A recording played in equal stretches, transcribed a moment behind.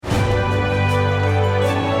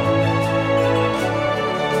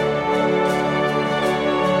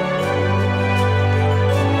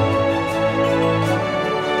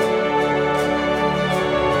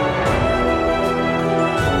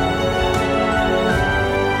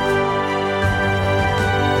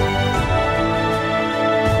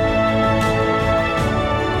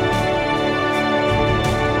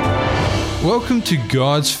Welcome to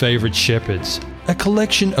God's Favourite Shepherds, a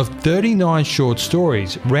collection of 39 short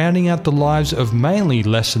stories rounding out the lives of mainly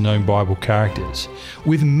lesser-known Bible characters,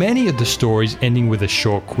 with many of the stories ending with a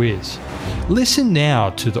short quiz. Listen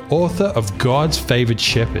now to the author of God's Favourite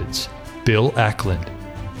Shepherds, Bill Ackland.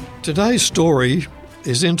 Today's story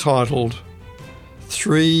is entitled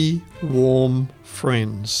Three Warm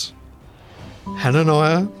Friends.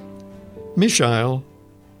 Hananiah, Mishael,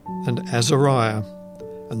 and Azariah.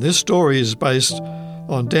 And this story is based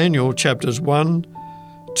on Daniel chapters 1,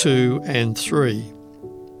 2 and 3.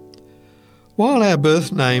 While our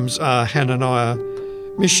birth names are Hananiah,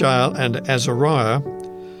 Mishael and Azariah,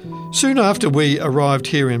 soon after we arrived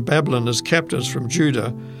here in Babylon as captives from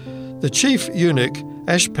Judah, the chief eunuch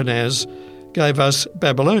Ashpenaz gave us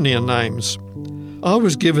Babylonian names. I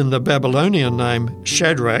was given the Babylonian name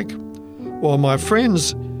Shadrach, while my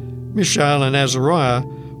friends Mishael and Azariah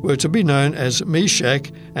were to be known as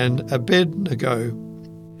Meshach and Abednego.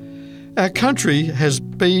 Our country has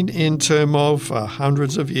been in turmoil for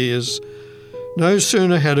hundreds of years. No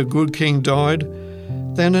sooner had a good king died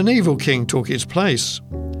than an evil king took his place.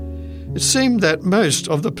 It seemed that most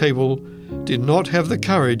of the people did not have the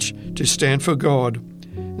courage to stand for God.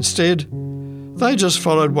 Instead, they just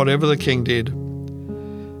followed whatever the king did.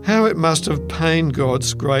 How it must have pained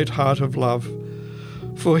God's great heart of love,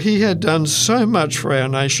 for he had done so much for our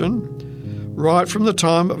nation, right from the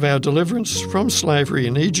time of our deliverance from slavery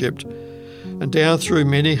in Egypt and down through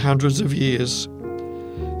many hundreds of years.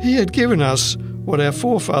 He had given us what our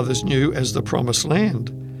forefathers knew as the Promised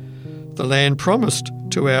Land, the land promised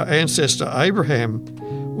to our ancestor Abraham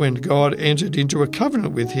when God entered into a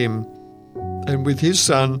covenant with him and with his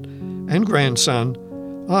son and grandson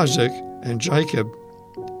Isaac and Jacob.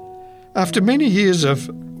 After many years of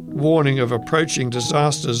warning of approaching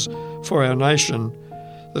disasters for our nation,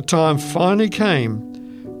 the time finally came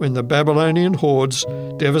when the Babylonian hordes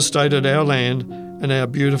devastated our land and our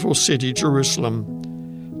beautiful city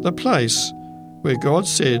Jerusalem, the place where God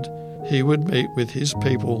said he would meet with his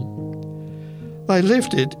people. They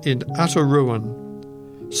left it in utter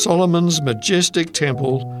ruin. Solomon's majestic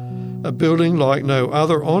temple, a building like no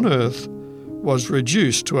other on earth, was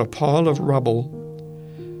reduced to a pile of rubble.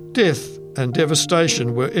 Death and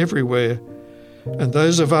devastation were everywhere, and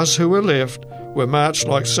those of us who were left were marched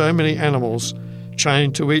like so many animals,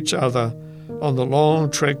 chained to each other on the long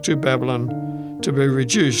trek to Babylon to be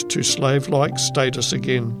reduced to slave-like status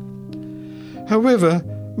again. However,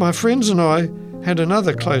 my friends and I had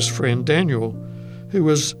another close friend, Daniel, who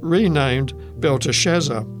was renamed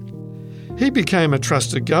Belteshazzar. He became a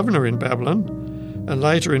trusted governor in Babylon and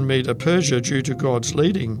later in Medo Persia due to God's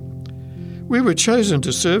leading. We were chosen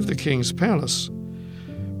to serve the king's palace.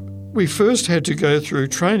 We first had to go through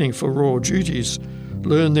training for royal duties,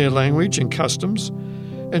 learn their language and customs,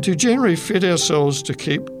 and to generally fit ourselves to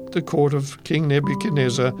keep the court of King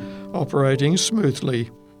Nebuchadnezzar operating smoothly.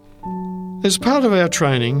 As part of our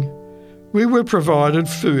training, we were provided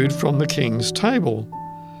food from the king's table,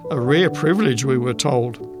 a rare privilege we were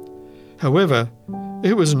told. However,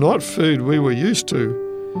 it was not food we were used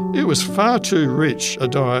to. It was far too rich a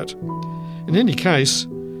diet. In any case,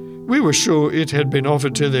 we were sure it had been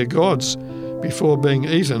offered to their gods before being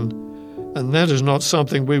eaten, and that is not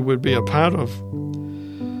something we would be a part of.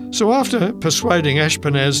 So after persuading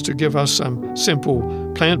Ashpenaz to give us some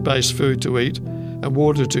simple plant-based food to eat and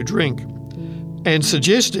water to drink, and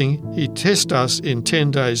suggesting he test us in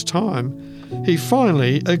 10 days' time, he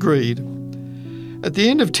finally agreed. At the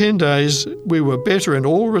end of 10 days, we were better in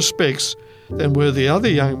all respects than were the other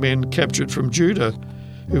young men captured from Judah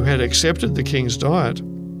who had accepted the king's diet.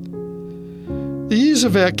 The years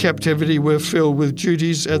of our captivity were filled with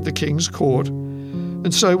duties at the king's court,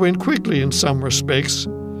 and so went quickly in some respects,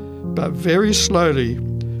 but very slowly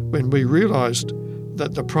when we realized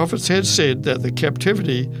that the prophets had said that the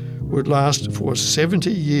captivity would last for 70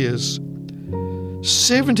 years.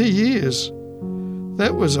 70 years!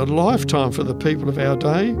 That was a lifetime for the people of our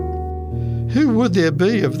day. Who would there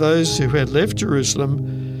be of those who had left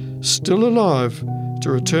Jerusalem still alive to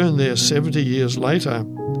return there 70 years later?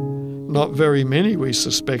 Not very many, we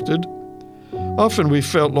suspected. Often we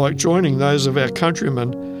felt like joining those of our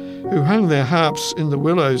countrymen who hung their harps in the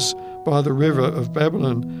willows by the river of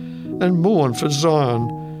Babylon and mourned for Zion,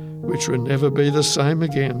 which would never be the same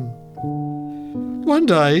again. One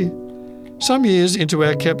day, some years into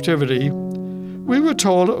our captivity, we were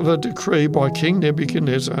told of a decree by King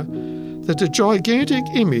Nebuchadnezzar that a gigantic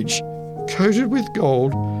image coated with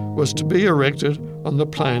gold was to be erected on the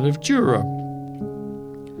plain of Dura.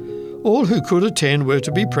 All who could attend were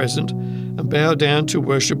to be present and bow down to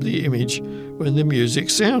worship the image when the music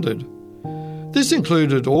sounded. This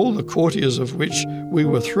included all the courtiers, of which we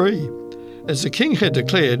were 3, as the king had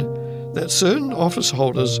declared that certain office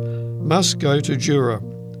holders must go to Jura.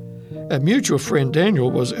 Our mutual friend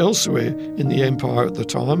Daniel was elsewhere in the empire at the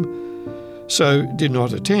time, so did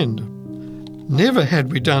not attend. Never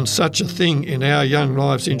had we done such a thing in our young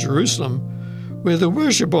lives in Jerusalem, where the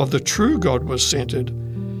worship of the true God was centred,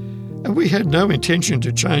 and we had no intention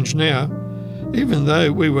to change now, even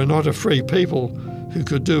though we were not a free people who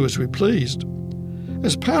could do as we pleased.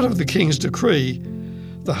 As part of the king's decree,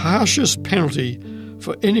 the harshest penalty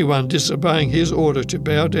for anyone disobeying his order to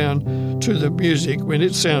bow down to the music when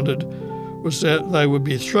it sounded was that they would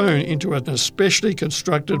be thrown into an especially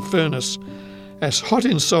constructed furnace, as hot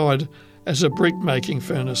inside as a brick-making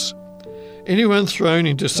furnace. Anyone thrown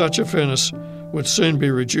into such a furnace would soon be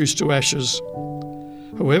reduced to ashes.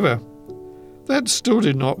 However, that still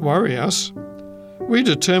did not worry us. We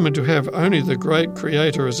determined to have only the great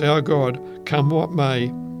Creator as our God, come what may.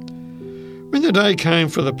 When the day came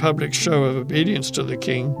for the public show of obedience to the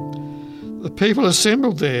king, the people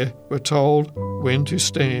assembled there were told when to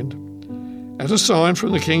stand. At a sign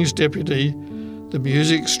from the king's deputy, the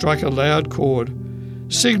music struck a loud chord,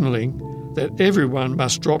 signalling that everyone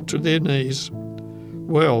must drop to their knees.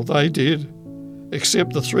 Well, they did,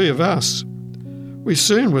 except the 3 of us. We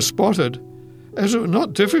soon were spotted, as it was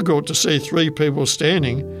not difficult to see 3 people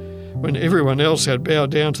standing when everyone else had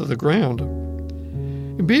bowed down to the ground.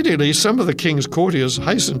 Immediately, some of the king's courtiers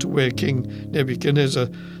hastened to where King Nebuchadnezzar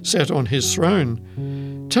sat on his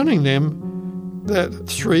throne, telling them that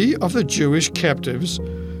 3 of the Jewish captives,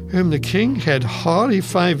 whom the king had highly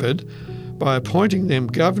favoured by appointing them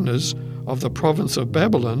governors of the province of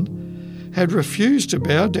Babylon, had refused to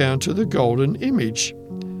bow down to the golden image.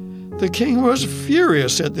 The king was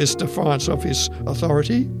furious at this defiance of his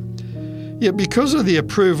authority, yet because of the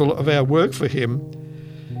approval of our work for him,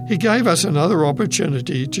 he gave us another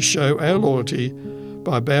opportunity to show our loyalty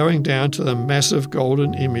by bowing down to the massive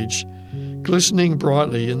golden image, glistening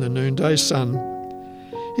brightly in the noonday sun.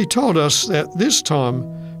 He told us that this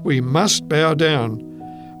time we must bow down,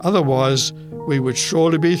 otherwise we would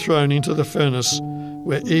surely be thrown into the furnace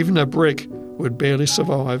where even a brick would barely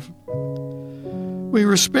survive. We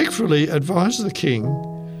respectfully advised the king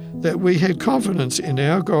that we had confidence in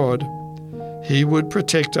our God. He would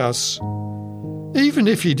protect us. Even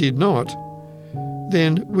if he did not,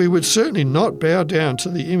 then we would certainly not bow down to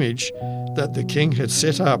the image that the king had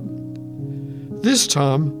set up. This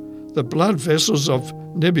time, the blood vessels of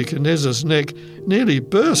Nebuchadnezzar's neck nearly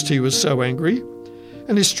burst, he was so angry,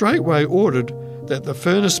 and he straightway ordered that the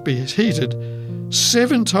furnace be heated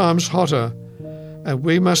 7 times hotter, and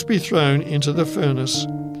we must be thrown into the furnace.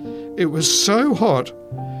 It was so hot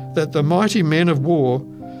that the mighty men of war,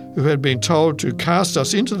 who had been told to cast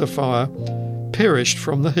us into the fire, perished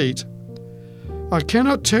from the heat. I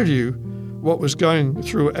cannot tell you what was going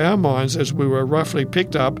through our minds as we were roughly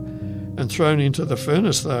picked up and thrown into the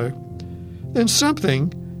furnace, though. Then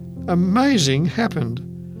something amazing happened.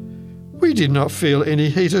 We did not feel any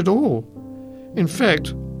heat at all. In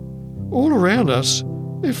fact, all around us,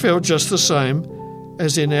 it felt just the same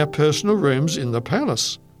as in our personal rooms in the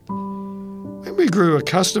palace. When we grew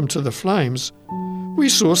accustomed to the flames, we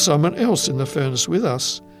saw someone else in the furnace with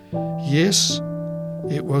us. Yes,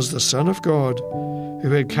 it was the Son of God, who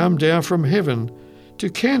had come down from heaven to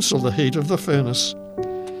cancel the heat of the furnace.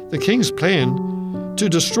 The king's plan to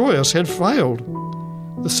destroy us had failed.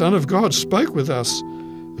 The Son of God spoke with us,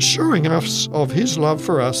 assuring us of his love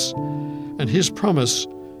for us and his promise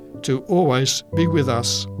to always be with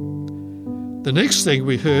us. The next thing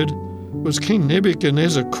we heard was King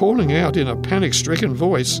Nebuchadnezzar calling out in a panic-stricken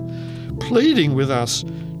voice, pleading with us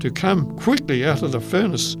to come quickly out of the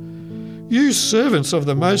furnace. You servants of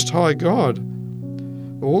the Most High God.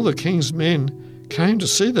 All the king's men came to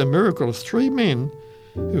see the miracle of 3 men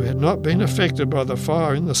who had not been affected by the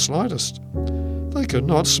fire in the slightest. They could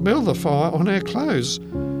not smell the fire on our clothes,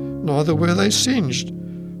 neither were they singed,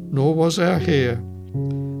 nor was our hair.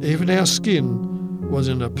 Even our skin was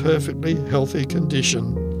in a perfectly healthy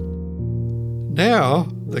condition. Now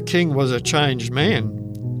the king was a changed man.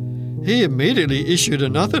 He immediately issued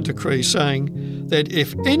another decree saying that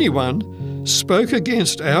if anyone spoke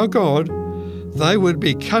against our God, they would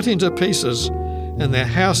be cut into pieces and their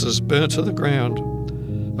houses burnt to the ground.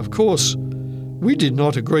 Of course, we did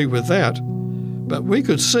not agree with that, but we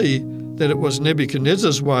could see that it was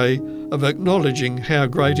Nebuchadnezzar's way of acknowledging how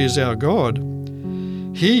great is our God.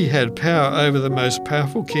 He had power over the most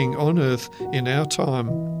powerful king on earth in our time.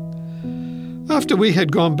 After we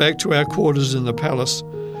had gone back to our quarters in the palace,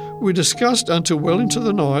 we discussed until well into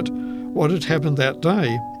the night what had happened that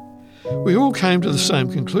day. We all came to the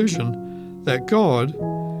same conclusion, that God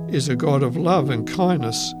is a God of love and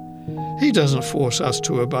kindness. He doesn't force us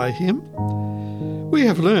to obey him. We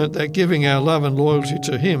have learnt that giving our love and loyalty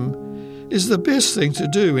to him is the best thing to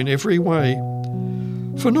do in every way.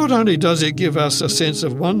 For not only does it give us a sense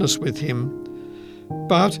of oneness with him,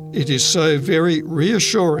 but it is so very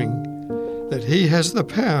reassuring that he has the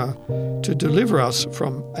power to deliver us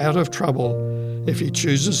from out of trouble if he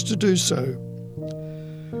chooses to do so.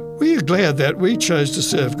 We are glad that we chose to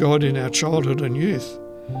serve God in our childhood and youth.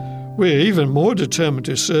 We are even more determined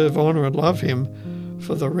to serve, honour and love him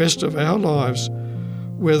for the rest of our lives,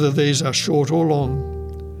 whether these are short or long.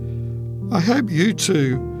 I hope you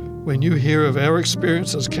too, when you hear of our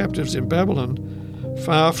experience as captives in Babylon,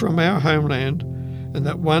 far from our homeland and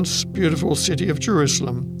that once beautiful city of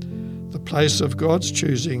Jerusalem, the place of God's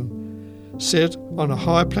choosing, set on a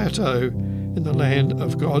high plateau in the land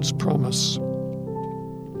of God's promise.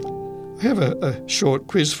 I have a short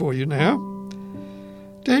quiz for you now.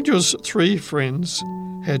 Daniel's 3 friends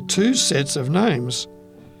had 2 sets of names.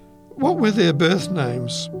 What were their birth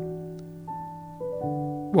names?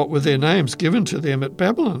 What were their names given to them at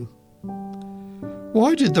Babylon?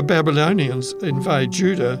 Why did the Babylonians invade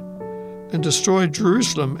Judah and destroy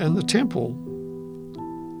Jerusalem and the temple?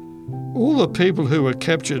 All the people who were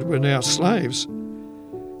captured were now slaves.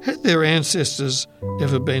 Had their ancestors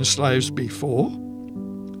ever been slaves before?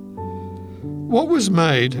 What was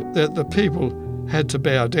made that the people had to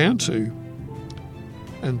bow down to?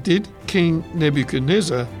 And did King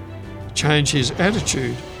Nebuchadnezzar change his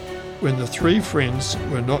attitude when the 3 friends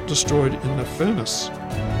were not destroyed in the furnace?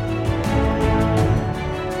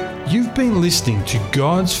 You've been listening to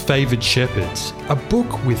God's Favoured Shepherds, a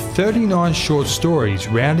book with 39 short stories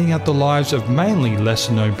rounding out the lives of mainly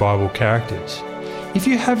lesser-known Bible characters. If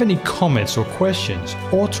you have any comments or questions,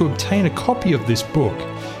 or to obtain a copy of this book,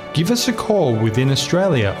 give us a call within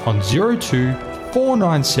Australia on 02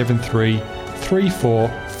 4973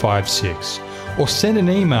 3456 or send an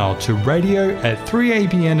email to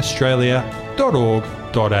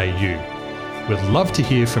radio@3abnaustralia.org.au. We'd love to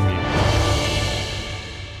hear from you.